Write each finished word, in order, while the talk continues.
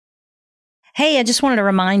Hey, I just wanted to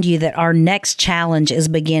remind you that our next challenge is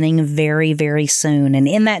beginning very, very soon. And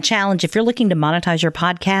in that challenge, if you're looking to monetize your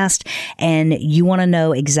podcast and you want to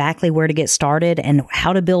know exactly where to get started and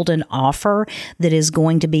how to build an offer that is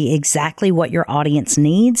going to be exactly what your audience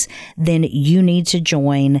needs, then you need to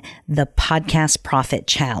join the Podcast Profit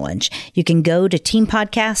Challenge. You can go to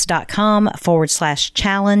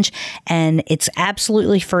teampodcast.com/challenge, and it's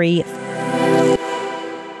absolutely free.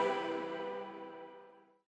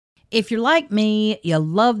 If you're like me, you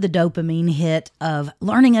love the dopamine hit of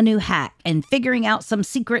learning a new hack and figuring out some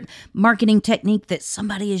secret marketing technique that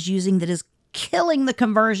somebody is using that is killing the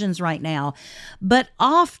conversions right now. But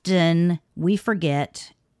often we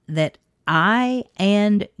forget that I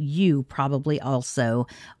and you probably also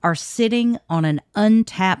are sitting on an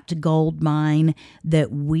untapped gold mine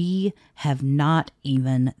that we have not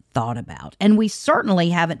even thought about. And we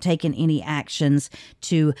certainly haven't taken any actions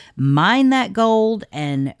to mine that gold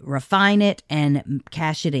and refine it and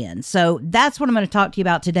cash it in. So that's what I'm going to talk to you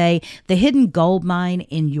about today, the hidden gold mine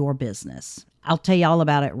in your business. I'll tell you all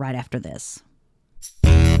about it right after this.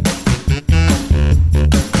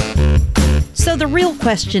 So the real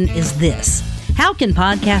question is this: how can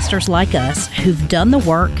podcasters like us who've done the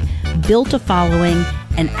work, built a following,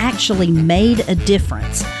 and actually made a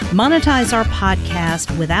difference monetize our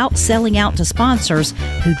podcast without selling out to sponsors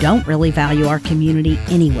who don't really value our community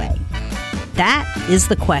anyway? That is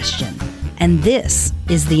the question, and this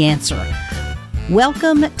is the answer.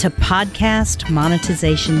 Welcome to Podcast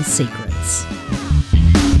Monetization Secrets.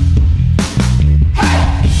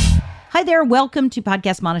 Hi there. Welcome to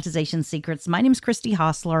Podcast Monetization Secrets. My name is Christy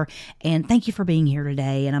Hostler, and thank you for being here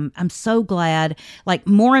today. And I'm so glad, like,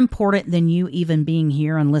 more important than you even being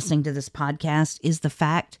here and listening to this podcast is the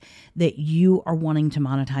fact that you are wanting to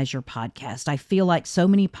monetize your podcast. I feel like so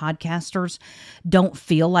many podcasters don't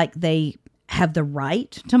feel like they have the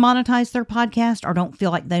right to monetize their podcast, or don't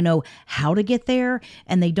feel like they know how to get there,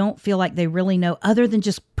 and they don't feel like they really know, other than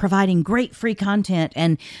just providing great free content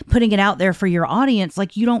and putting it out there for your audience.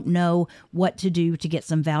 Like, you don't know what to do to get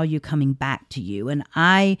some value coming back to you. And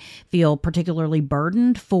I feel particularly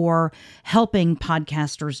burdened for helping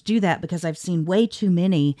podcasters do that, because I've seen way too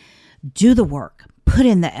many do the work, put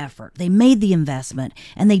in the effort, they made the investment,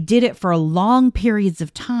 and they did it for long periods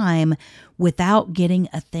of time without getting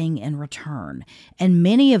a thing in return. And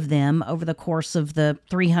many of them, over the course of the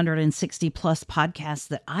 360 plus podcasts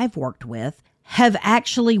that I've worked with, have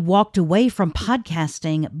actually walked away from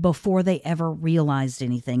podcasting before they ever realized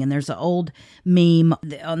anything. And there's an old meme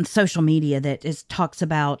on social media that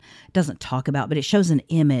doesn't talk about, but it shows an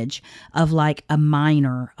image of like a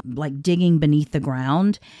miner, like digging beneath the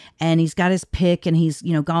ground, and he's got his pick, and he's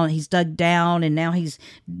dug down, and now he's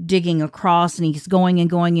digging across, and he's going and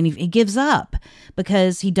going, and he gives up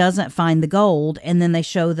because he doesn't find the gold. And then they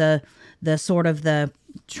show the sort of the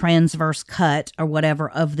transverse cut or whatever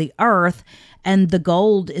of the earth, and the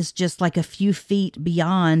gold is just like a few feet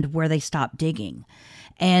beyond where they stopped digging.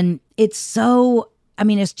 And it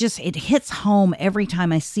hits home every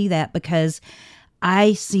time I see that, because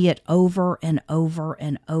I see it over and over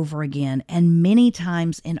and over again. And many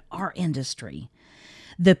times in our industry,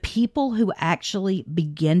 the people who actually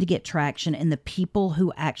begin to get traction and the people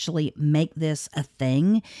who actually make this a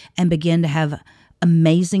thing and begin to have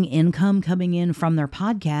amazing income coming in from their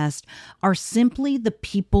podcast are simply the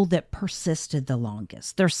people that persisted the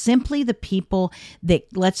longest. They're simply the people that,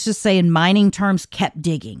 let's just say in mining terms, kept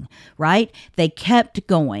digging, right? They kept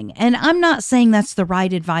going. And I'm not saying that's the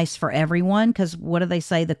right advice for everyone, because what do they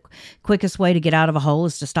say? The quickest way to get out of a hole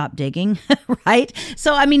is to stop digging, right?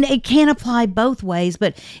 So, I mean, it can apply both ways,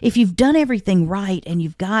 but if you've done everything right and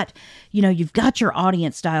you've got your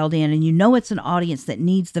audience dialed in, and you know it's an audience that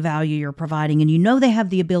needs the value you're providing, and you know they have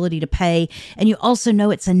the ability to pay, and you also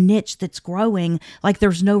know it's a niche that's growing, like,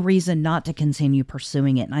 there's no reason not to continue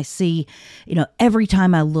pursuing it. And I see, every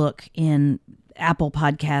time I look in Apple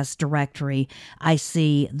Podcast directory, I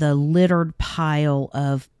see the littered pile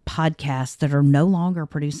of podcasts that are no longer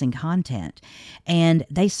producing content, and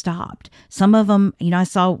they stopped. Some of them, I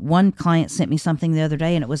saw one client sent me something the other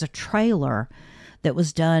day, and it was a trailer that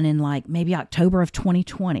was done in like maybe October of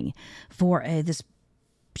 2020 for this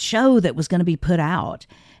show that was going to be put out,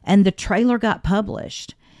 and the trailer got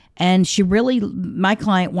published. And my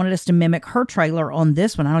client wanted us to mimic her trailer on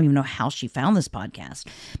this one. I don't even know how she found this podcast,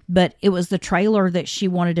 but it was the trailer that she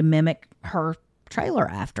wanted to mimic her trailer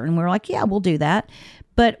after. And we were like, yeah, we'll do that.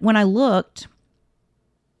 But when I looked,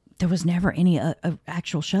 there was never any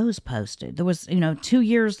actual shows posted. There was, 2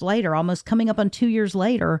 years later, almost coming up on 2 years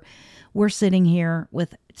later, we're sitting here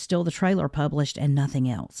with still the trailer published and nothing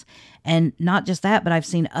else. And not just that, but I've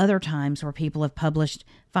seen other times where people have published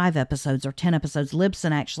 5 episodes or 10 episodes.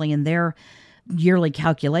 Libsyn actually in their yearly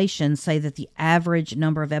calculations say that the average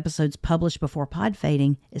number of episodes published before pod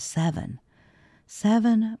fading is 7.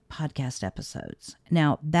 7 podcast episodes.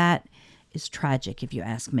 Now that is tragic if you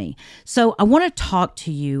ask me. So I want to talk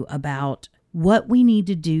to you about what we need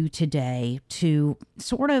to do today to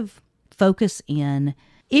sort of focus in.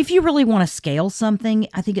 If you really want to scale something,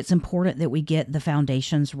 I think it's important that we get the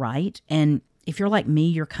foundations right. And if you're like me,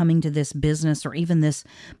 you're coming to this business or even this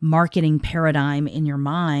marketing paradigm in your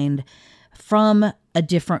mind from a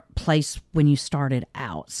different place when you started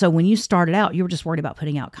out. So when you started out, you were just worried about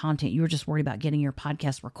putting out content. You were just worried about getting your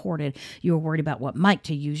podcast recorded. You were worried about what mic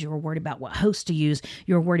to use. You were worried about what host to use.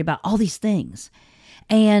 You were worried about all these things.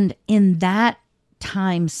 And in that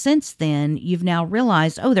time since then, you've now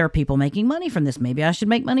realized, oh, there are people making money from this. Maybe I should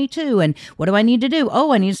make money too. And what do I need to do?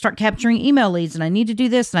 Oh, I need to start capturing email leads, and I need to do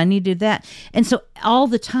this and I need to do that. And so all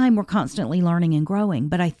the time we're constantly learning and growing.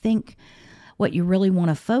 But I think what you really want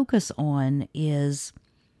to focus on is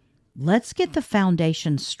let's get the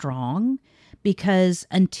foundation strong, because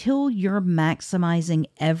until you're maximizing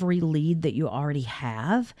every lead that you already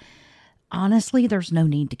have, honestly, there's no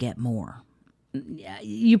need to get more.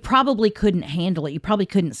 You probably couldn't handle it. You probably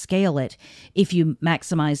couldn't scale it if you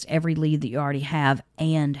maximized every lead that you already have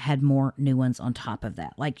and had more new ones on top of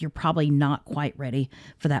that. Like, you're probably not quite ready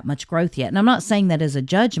for that much growth yet. And I'm not saying that as a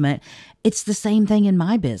judgment. It's the same thing in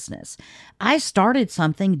my business. I started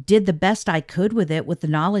something, did the best I could with it with the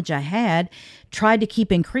knowledge I had, tried to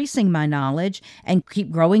keep increasing my knowledge and keep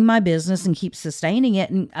growing my business and keep sustaining it.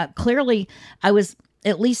 And clearly I was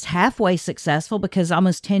at least halfway successful, because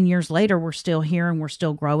almost 10 years later, we're still here and we're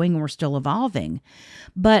still growing and we're still evolving.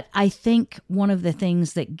 But I think one of the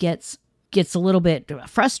things that gets a little bit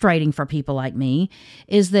frustrating for people like me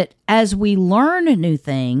is that as we learn new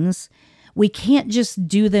things, we can't just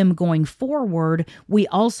do them going forward. We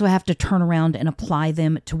also have to turn around and apply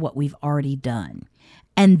them to what we've already done.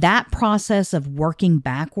 And that process of working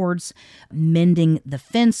backwards, mending the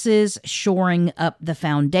fences, shoring up the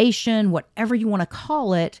foundation, whatever you want to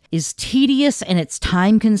call it, is tedious and it's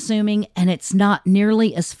time consuming, and it's not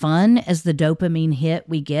nearly as fun as the dopamine hit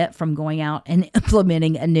we get from going out and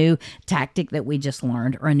implementing a new tactic that we just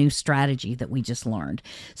learned or a new strategy that we just learned.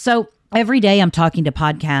 So every day I'm talking to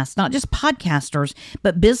podcasts, not just podcasters,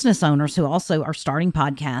 but business owners who also are starting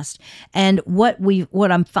podcasts. And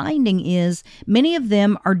what I'm finding is many of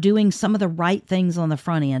them are doing some of the right things on the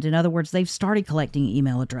front end. In other words, they've started collecting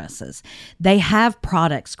email addresses. They have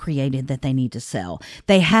products created that they need to sell.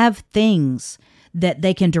 They have things that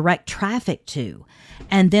they can direct traffic to.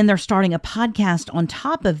 And then they're starting a podcast on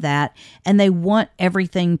top of that, and they want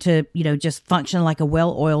everything to, just function like a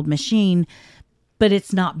well-oiled machine. But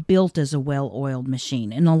it's not built as a well-oiled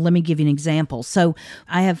machine. And let me give you an example. So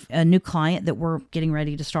I have a new client that we're getting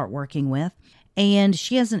ready to start working with, and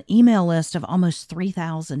she has an email list of almost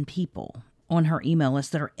 3,000 people on her email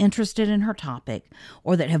list that are interested in her topic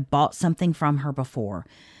or that have bought something from her before.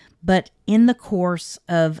 But in the course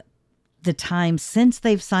of the time since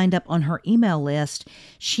they've signed up on her email list,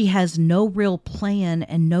 she has no real plan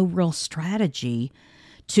and no real strategy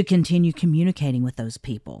to continue communicating with those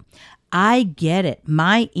people. I get it.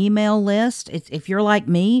 My email list, if you're like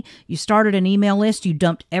me, you started an email list, you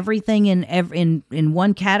dumped everything in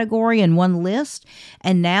one category and one list,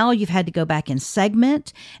 and now you've had to go back and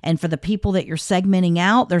segment. And for the people that you're segmenting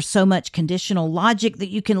out, there's so much conditional logic that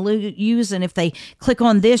you can use. And if they click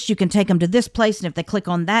on this, you can take them to this place. And if they click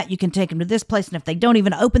on that, you can take them to this place. And if they don't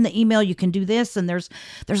even open the email, you can do this. And there's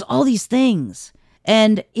all these things.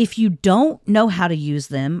 And if you don't know how to use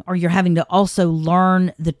them, or you're having to also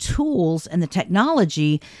learn the tools and the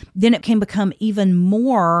technology, then it can become even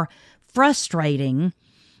more frustrating,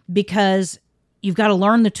 because you've got to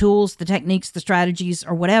learn the tools, the techniques, the strategies,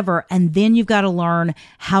 or whatever, and then you've got to learn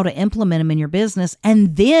how to implement them in your business,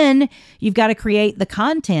 and then you've got to create the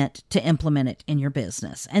content to implement it in your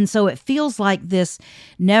business. And so it feels like this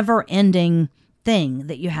never-ending thing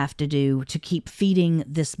that you have to do to keep feeding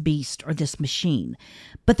this beast or this machine.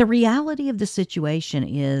 But the reality of the situation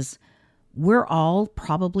is we're all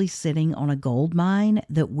probably sitting on a gold mine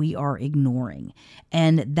that we are ignoring.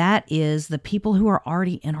 And that is the people who are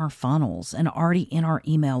already in our funnels and already in our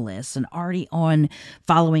email lists and already on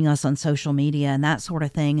following us on social media and that sort of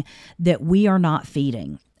thing that we are not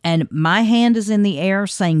feeding. And my hand is in the air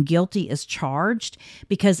saying guilty as charged,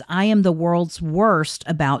 because I am the world's worst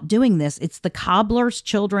about doing this. It's the cobbler's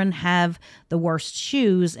children have the worst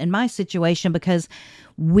shoes in my situation, because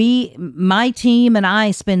my team and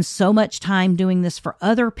I spend so much time doing this for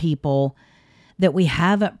other people that we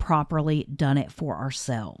haven't properly done it for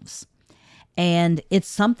ourselves. And it's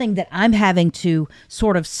something that I'm having to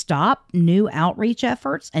sort of stop new outreach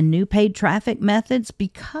efforts and new paid traffic methods,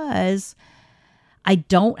 because I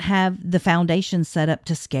don't have the foundation set up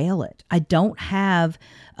to scale it. I don't have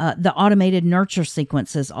the automated nurture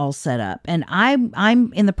sequences all set up. And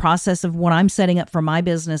I'm in the process of what I'm setting up for my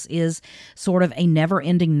business is sort of a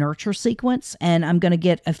never-ending nurture sequence. And I'm going to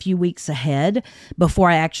get a few weeks ahead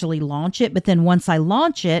before I actually launch it. But then once I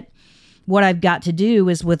launch it, what I've got to do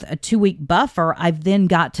is, with a 2-week buffer, I've then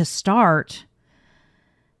got to start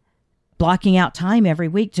blocking out time every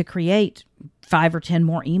week to create 5 or 10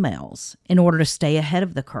 more emails in order to stay ahead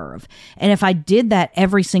of the curve. And if I did that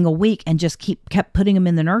every single week and just kept putting them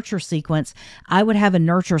in the nurture sequence, I would have a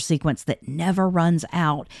nurture sequence that never runs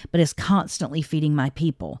out, but is constantly feeding my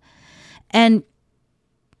people. And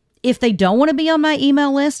if they don't want to be on my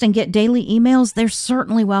email list and get daily emails, they're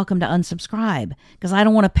certainly welcome to unsubscribe, because I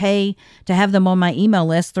don't want to pay to have them on my email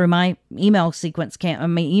list through my email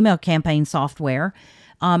my email campaign software.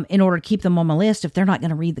 In order to keep them on my list if they're not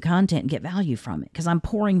going to read the content and get value from it, because I'm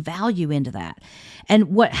pouring value into that.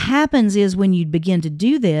 And what happens is, when you begin to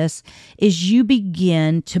do this, is you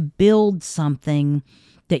begin to build something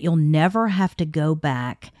that you'll never have to go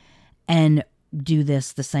back and do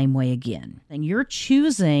this the same way again. And you're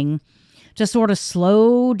choosing to sort of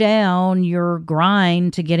slow down your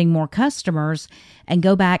grind to getting more customers and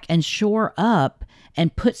go back and shore up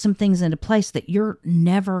and put some things into place that you're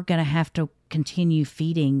never going to have to continue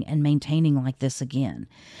feeding and maintaining like this again,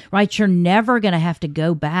 right? You're never going to have to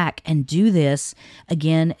go back and do this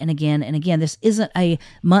again and again and again. This isn't a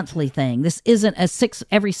monthly thing. This isn't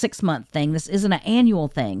every 6 month thing. This isn't an annual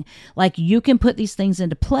thing. Like, you can put these things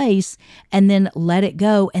into place and then let it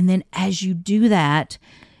go. And then as you do that,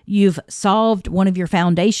 you've solved one of your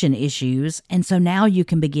foundation issues. And so now you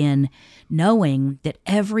can begin knowing that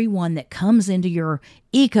everyone that comes into your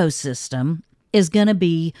ecosystem is going to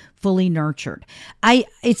be fully nurtured.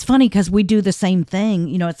 It's funny because we do the same thing.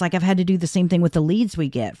 You know, it's like I've had to do the same thing with the leads we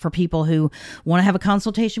get for people who want to have a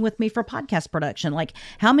consultation with me for podcast production. Like,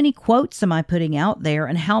 how many quotes am I putting out there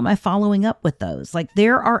and how am I following up with those? Like,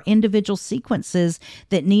 there are individual sequences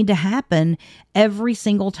that need to happen every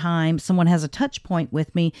single time someone has a touch point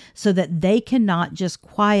with me, so that they cannot just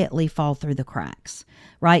quietly fall through the cracks,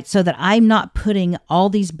 right? So that I'm not putting all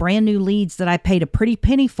these brand new leads that I paid a pretty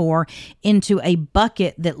penny for into a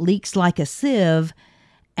bucket that leaks like a sieve,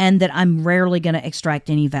 and that I'm rarely going to extract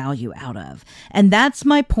any value out of. And that's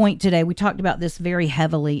my point today. We talked about this very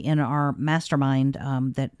heavily in our mastermind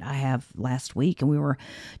that I have last week. And we were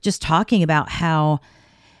just talking about how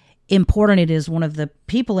important it is. One of the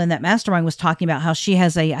people in that mastermind was talking about how she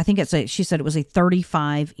has she said it was a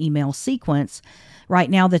 35 email sequence right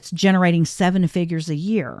now that's generating 7 figures a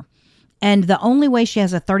year. And the only way she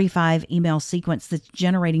has a 35 email sequence that's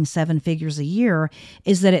generating 7 figures a year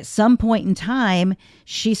is that at some point in time,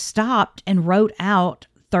 she stopped and wrote out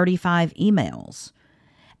 35 emails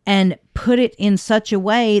and put it in such a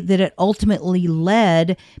way that it ultimately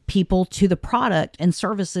led people to the product and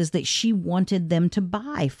services that she wanted them to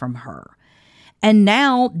buy from her. And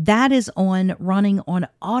now that is running on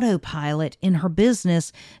autopilot in her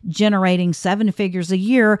business, generating 7 figures a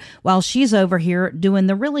year, while she's over here doing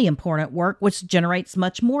the really important work, which generates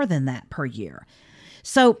much more than that per year.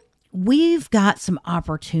 So we've got some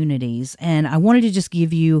opportunities, and I wanted to just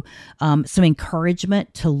give you some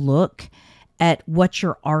encouragement to look at what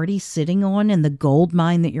you're already sitting on and the gold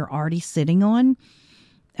mine that you're already sitting on.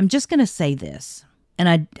 I'm just going to say this.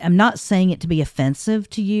 And I'm not saying it to be offensive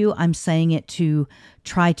to you. I'm saying it to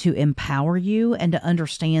try to empower you and to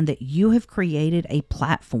understand that you have created a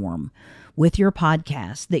platform with your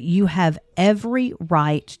podcast that you have every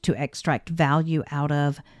right to extract value out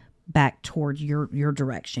of back toward your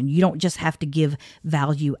direction. You don't just have to give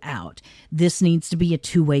value out. This needs to be a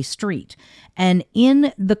two-way street. And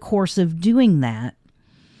in the course of doing that,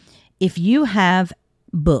 if you have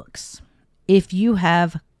books, if you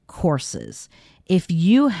have courses, if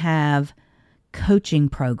you have coaching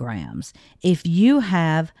programs, if you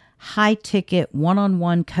have high-ticket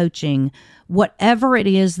one-on-one coaching, whatever it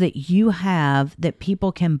is that you have that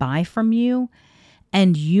people can buy from you,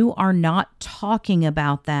 and you are not talking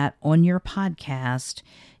about that on your podcast,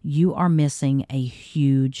 you are missing a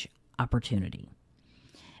huge opportunity.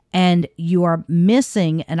 And you are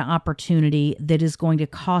missing an opportunity that is going to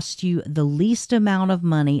cost you the least amount of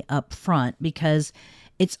money up front because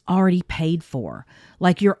it's already paid for.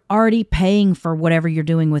 Like you're already paying for whatever you're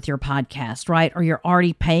doing with your podcast, right? Or you're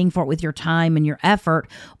already paying for it with your time and your effort,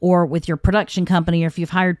 or with your production company, or if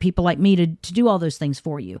you've hired people like me to do all those things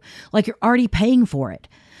for you. Like you're already paying for it.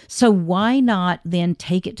 So why not then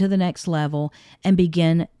take it to the next level and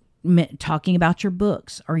begin talking about your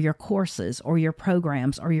books or your courses or your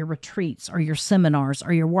programs or your retreats or your seminars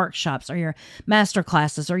or your workshops or your master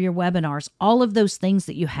classes or your webinars, all of those things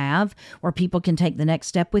that you have where people can take the next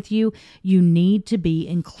step with you. You need to be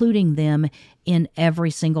including them in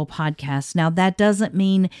every single podcast. Now, that doesn't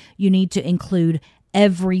mean you need to include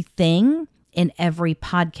everything in every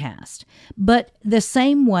podcast, but the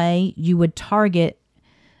same way you would target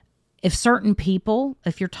if certain people,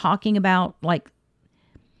 if you're talking about like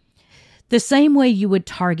the same way you would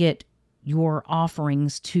target your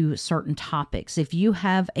offerings to certain topics. If you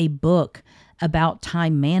have a book about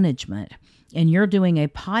time management and you're doing a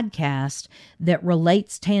podcast that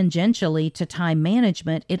relates tangentially to time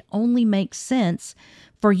management, it only makes sense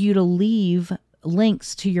for you to leave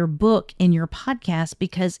links to your book in your podcast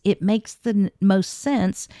because it makes the most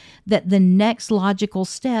sense that the next logical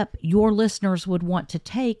step your listeners would want to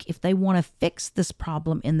take if they want to fix this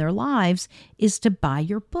problem in their lives is to buy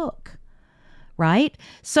your book. Right?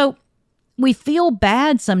 So we feel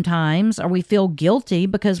bad sometimes, or we feel guilty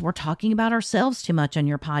because we're talking about ourselves too much on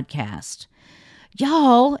your podcast.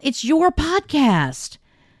 Y'all, it's your podcast.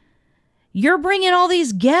 You're bringing all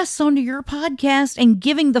these guests onto your podcast and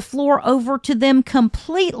giving the floor over to them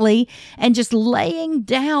completely and just laying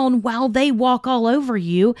down while they walk all over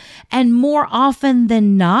you. And more often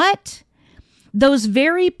than not, those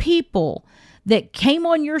very people that came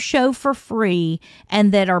on your show for free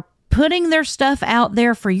and that are putting their stuff out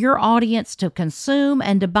there for your audience to consume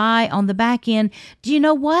and to buy on the back end, do you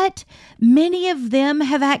know what? Many of them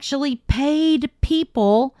have actually paid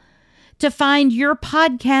people to find your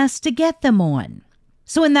podcast to get them on.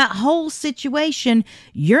 So in that whole situation,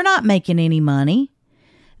 you're not making any money.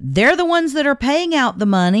 They're the ones that are paying out the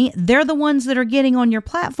money. They're the ones that are getting on your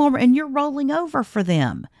platform, and you're rolling over for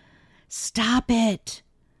them. Stop it.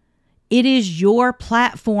 It is your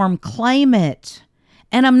platform. Claim it.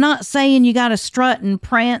 And I'm not saying you got to strut and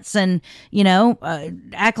prance and,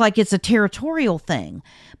 act like it's a territorial thing.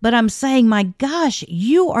 But I'm saying, my gosh,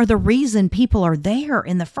 you are the reason people are there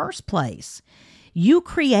in the first place. You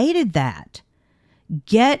created that.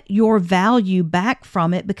 Get your value back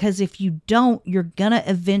from it, because if you don't, you're going to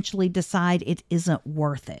eventually decide it isn't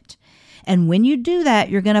worth it. And when you do that,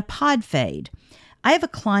 you're going to pod fade. I have a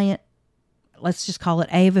client, let's just call it,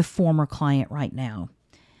 I have a former client right now.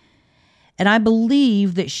 And I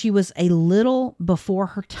believe that she was a little before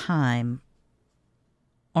her time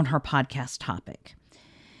on her podcast topic.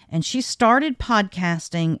 And she started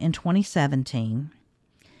podcasting in 2017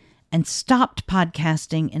 and stopped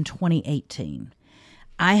podcasting in 2018.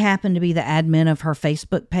 I happen to be the admin of her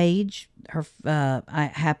Facebook page.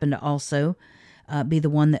 I happen to also be the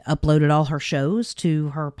one that uploaded all her shows to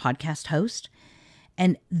her podcast host.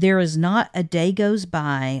 And there is not a day goes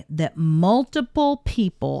by that multiple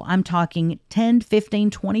people, I'm talking 10, 15,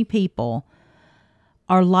 20 people,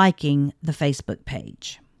 are liking the Facebook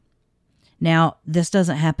page. Now, this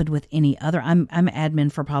doesn't happen with any other. I'm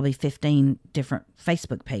admin for probably 15 different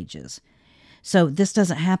Facebook pages. So this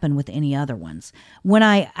doesn't happen with any other ones. When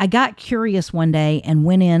I got curious one day and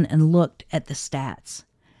went in and looked at the stats,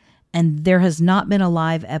 and there has not been a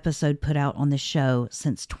live episode put out on the show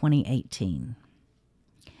since 2018.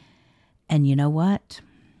 And you know what?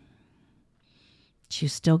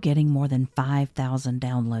 She's still getting more than 5,000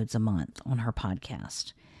 downloads a month on her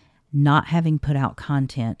podcast, not having put out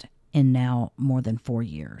content in now more than 4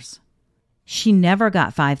 years. She never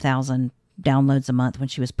got 5,000 downloads a month when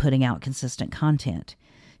she was putting out consistent content.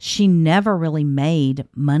 She never really made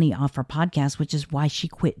money off her podcast, which is why she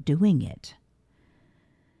quit doing it.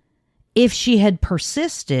 If she had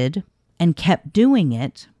persisted and kept doing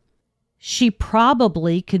it, she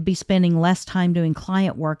probably could be spending less time doing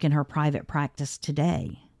client work in her private practice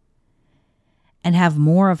today and have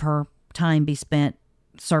more of her time be spent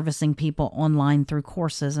servicing people online through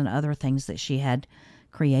courses and other things that she had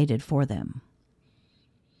created for them.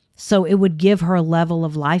 So it would give her a level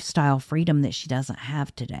of lifestyle freedom that she doesn't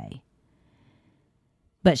have today.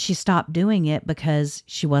 But she stopped doing it because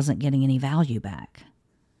she wasn't getting any value back.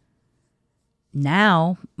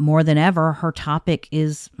 Now, more than ever, her topic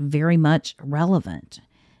is very much relevant.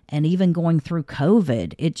 And even going through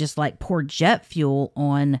COVID, it just like poured jet fuel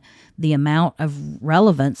on the amount of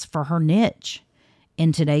relevance for her niche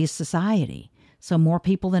in today's society. So more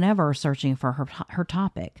people than ever are searching for her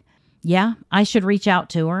topic. Yeah, I should reach out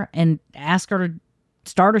to her and ask her to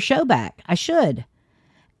start her show back. I should.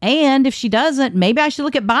 And if she doesn't, maybe I should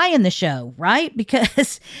look at buying the show, right?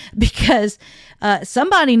 Because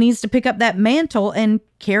somebody needs to pick up that mantle and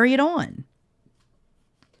carry it on.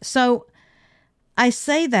 So I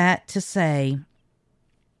say that to say,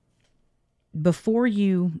 before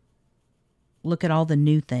you look at all the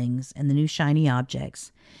new things and the new shiny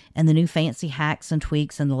objects and the new fancy hacks and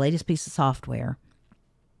tweaks and the latest piece of software,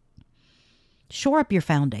 shore up your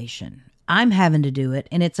foundation. I'm having to do it,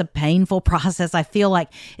 and it's a painful process. I feel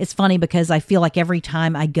like it's funny because I feel like every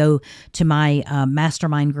time I go to my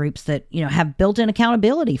mastermind groups that, have built-in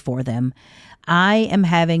accountability for them, I am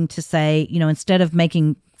having to say, instead of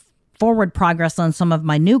making forward progress on some of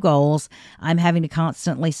my new goals, I'm having to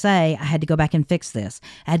constantly say, I had to go back and fix this.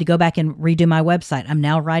 I had to go back and redo my website. I'm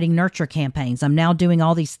now writing nurture campaigns. I'm now doing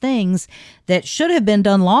all these things that should have been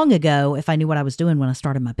done long ago if I knew what I was doing when I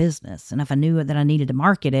started my business. And if I knew that I needed to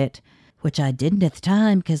market it, which I didn't at the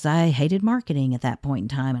time because I hated marketing at that point in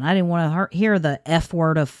time. And I didn't want to hear the F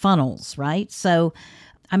word of funnels, right? So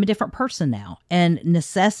I'm a different person now. And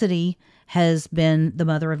necessity has been the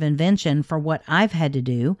mother of invention for what I've had to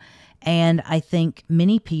do. And I think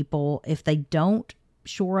many people, if they don't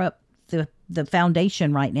shore up the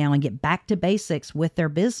foundation right now and get back to basics with their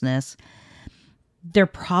business, they're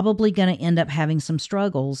probably going to end up having some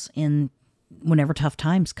struggles whenever tough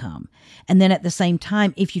times come. And then at the same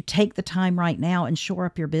time, if you take the time right now and shore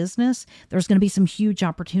up your business, there's going to be some huge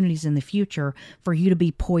opportunities in the future for you to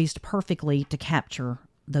be poised perfectly to capture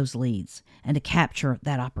those leads and to capture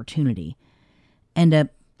that opportunity and to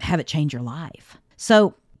have it change your life.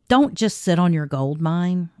 So don't just sit on your gold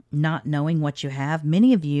mine, not knowing what you have.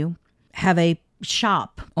 Many of you have a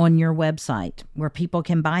shop on your website where people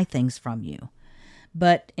can buy things from you.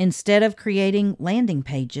 But instead of creating landing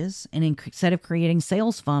pages and instead of creating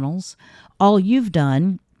sales funnels, all you've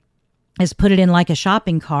done is put it in like a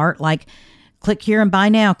shopping cart, like click here and buy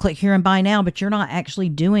now, click here and buy now, but you're not actually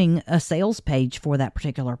doing a sales page for that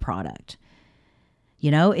particular product.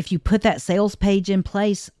 If you put that sales page in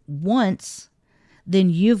place once, then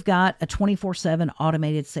you've got a 24/7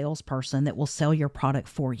 automated salesperson that will sell your product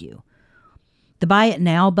for you. The buy it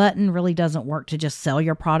now button really doesn't work to just sell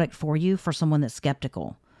your product for you for someone that's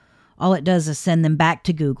skeptical. All it does is send them back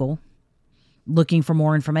to Google looking for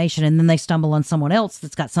more information, and then they stumble on someone else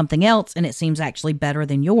that's got something else, and it seems actually better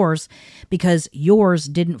than yours because yours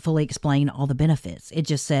didn't fully explain all the benefits. It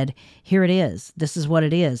just said, here it is. This is what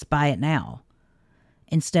it is. Buy it now,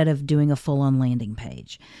 instead of doing a full-on landing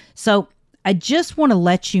page. So I just want to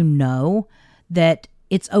let you know that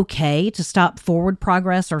it's okay to stop forward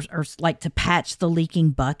progress or like to patch the leaking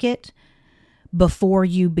bucket before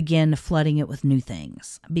you begin flooding it with new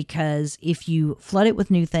things. Because if you flood it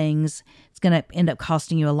with new things, it's going to end up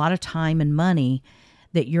costing you a lot of time and money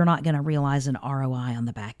that you're not going to realize an ROI on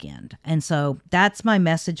the back end. And so that's my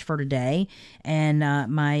message for today. And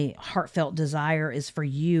my heartfelt desire is for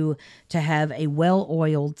you to have a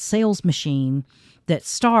well-oiled sales machine that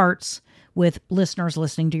starts with listeners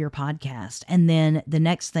listening to your podcast. And then the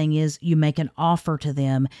next thing is you make an offer to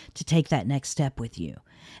them to take that next step with you.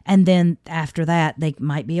 And then after that, they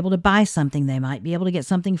might be able to buy something. They might be able to get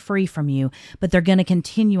something free from you, but they're going to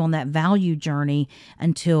continue on that value journey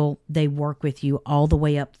until they work with you all the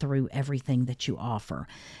way up through everything that you offer.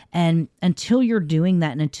 And until you're doing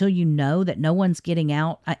that, and until you know that no one's getting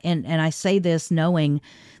out, and I say this knowing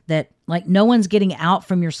that like no one's getting out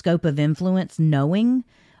from your scope of influence, knowing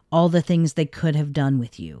all the things they could have done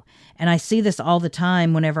with you. And I see this all the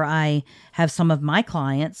time whenever I have some of my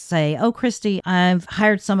clients say, oh, Christy, I've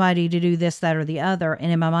hired somebody to do this, that, or the other.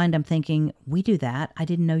 And in my mind, I'm thinking, we do that. I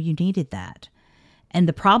didn't know you needed that. And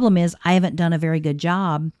the problem is I haven't done a very good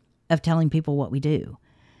job of telling people what we do.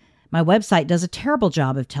 My website does a terrible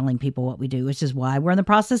job of telling people what we do, which is why we're in the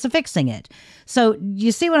process of fixing it. So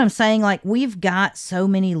you see what I'm saying? Like we've got so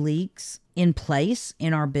many leaks in place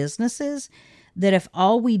in our businesses that if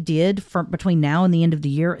all we did for between now and the end of the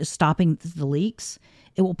year is stopping the leaks,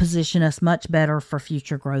 it will position us much better for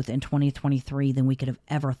future growth in 2023 than we could have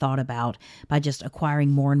ever thought about by just acquiring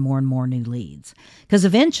more and more and more new leads. Because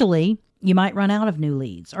eventually you might run out of new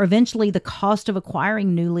leads, or eventually the cost of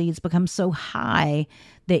acquiring new leads becomes so high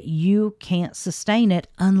that you can't sustain it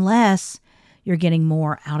unless you're getting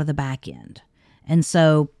more out of the back end. And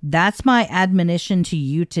so that's my admonition to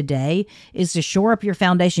you today, is to shore up your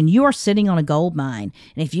foundation. You are sitting on a gold mine.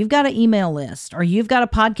 And if you've got an email list or you've got a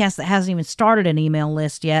podcast that hasn't even started an email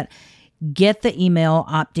list yet, get the email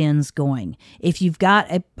opt-ins going. If you've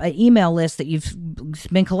got an email list that you've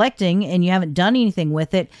been collecting and you haven't done anything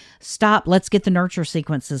with it, stop. Let's get the nurture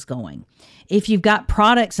sequences going. If you've got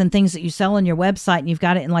products and things that you sell on your website and you've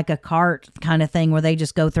got it in like a cart kind of thing where they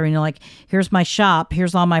just go through and you're like, here's my shop,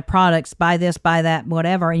 here's all my products, buy this, buy that,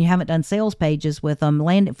 whatever, and you haven't done sales pages with them,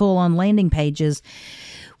 full-on landing pages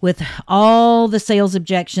with all the sales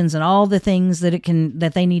objections and all the things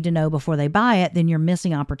that they need to know before they buy it, then you're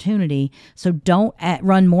missing opportunity. So don't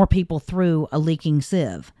run more people through a leaking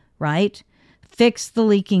sieve, right? Fix the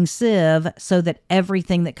leaking sieve so that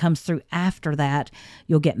everything that comes through after that,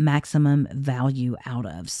 you'll get maximum value out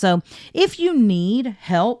of. So if you need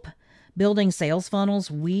help building sales funnels,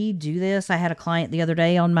 we do this. I had a client the other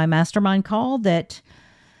day on my mastermind call that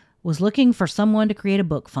was looking for someone to create a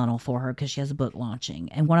book funnel for her because she has a book launching.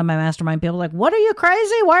 And one of my mastermind people like, what, are you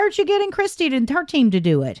crazy? Why aren't you getting Christy and her team to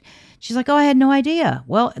do it? She's like, oh, I had no idea.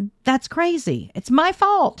 Well, that's crazy. It's my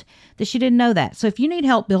fault that she didn't know that. So if you need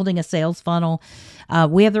help building a sales funnel,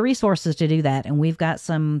 we have the resources to do that. And we've got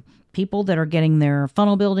some people that are getting their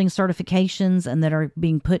funnel building certifications and that are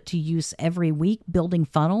being put to use every week building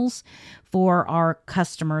funnels for our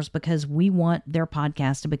customers because we want their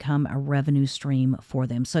podcast to become a revenue stream for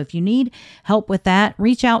them. So if you need help with that,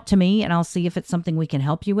 reach out to me and I'll see if it's something we can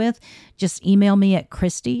help you with. Just email me at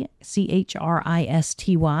Christy,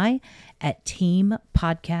 CHRISTY, at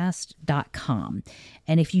teampodcast.com.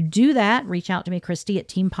 And if you do that, reach out to me, Christy, at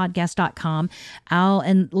teampodcast.com.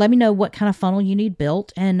 And let me know what kind of funnel you need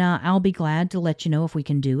built. And I'll be glad to let you know if we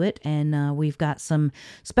can do it. And we've got some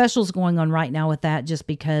specials going on right now with that just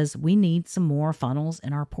because we need some more funnels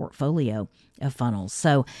in our portfolio of funnels.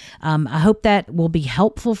 So I hope that will be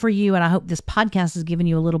helpful for you. And I hope this podcast has given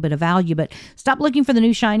you a little bit of value, but stop looking for the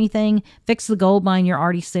new shiny thing, fix the gold mine you're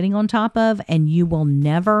already sitting on top of, and you will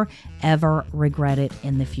never, ever regret it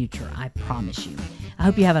in the future. I promise you. I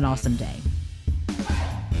hope you have an awesome day.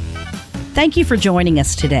 Thank you for joining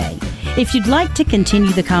us today. If you'd like to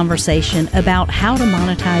continue the conversation about how to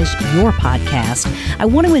monetize your podcast, I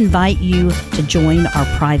want to invite you to join our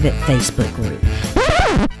private Facebook group.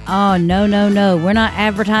 Oh, no. We're not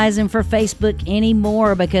advertising for Facebook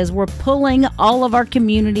anymore because we're pulling all of our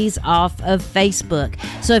communities off of Facebook.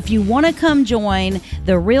 So if you want to come join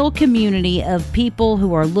the real community of people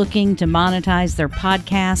who are looking to monetize their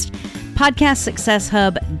podcast,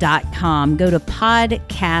 podcastsuccesshub.com. Go to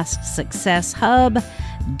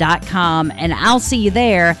podcastsuccesshub.com and I'll see you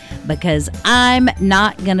there because I'm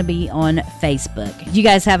not going to be on Facebook. You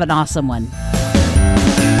guys have an awesome one.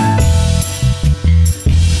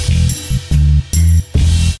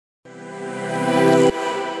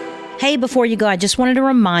 Hey, before you go, I just wanted to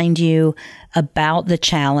remind you about the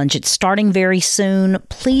challenge. It's starting very soon.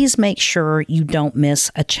 Please make sure you don't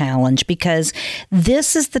miss a challenge because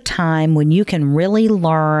this is the time when you can really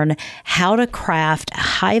learn how to craft a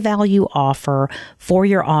high-value offer for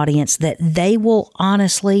your audience that they will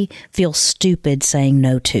honestly feel stupid saying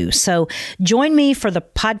no to. So join me for the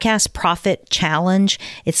Podcast Profit Challenge.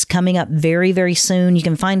 It's coming up very, very soon. You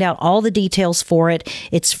can find out all the details for it.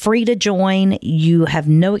 It's free to join. You have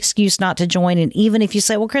no excuse not to join. And even if you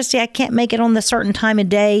say, well, Christy, I can't make it on the certain time of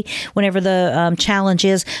day, whenever the challenge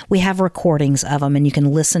is, we have recordings of them and you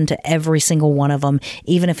can listen to every single one of them,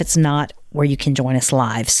 even if it's not where you can join us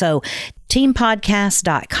live. So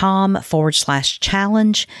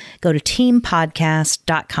teampodcast.com/challenge. Go to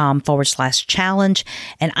teampodcast.com/challenge.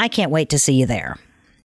 And I can't wait to see you there.